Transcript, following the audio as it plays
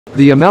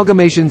The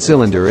amalgamation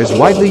cylinder is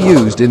widely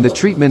used in the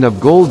treatment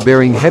of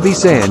gold-bearing heavy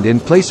sand in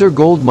placer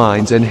gold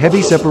mines and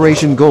heavy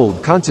separation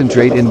gold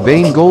concentrate in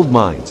vein gold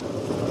mines.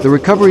 The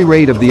recovery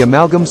rate of the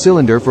amalgam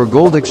cylinder for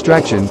gold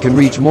extraction can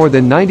reach more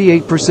than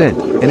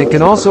 98%, and it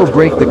can also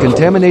break the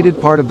contaminated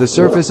part of the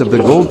surface of the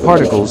gold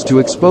particles to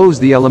expose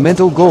the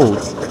elemental gold.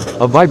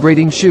 A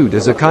vibrating chute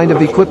is a kind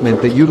of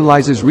equipment that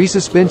utilizes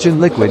resuspension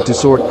liquid to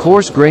sort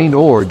coarse-grained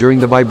ore during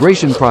the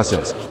vibration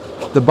process.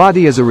 The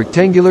body is a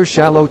rectangular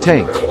shallow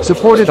tank,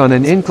 supported on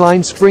an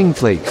inclined spring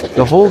plate.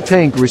 The whole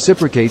tank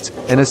reciprocates,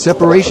 and a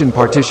separation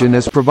partition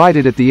is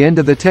provided at the end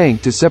of the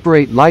tank to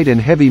separate light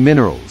and heavy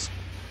minerals.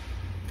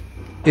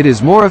 It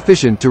is more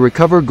efficient to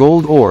recover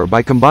gold ore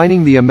by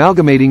combining the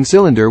amalgamating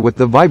cylinder with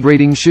the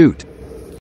vibrating chute.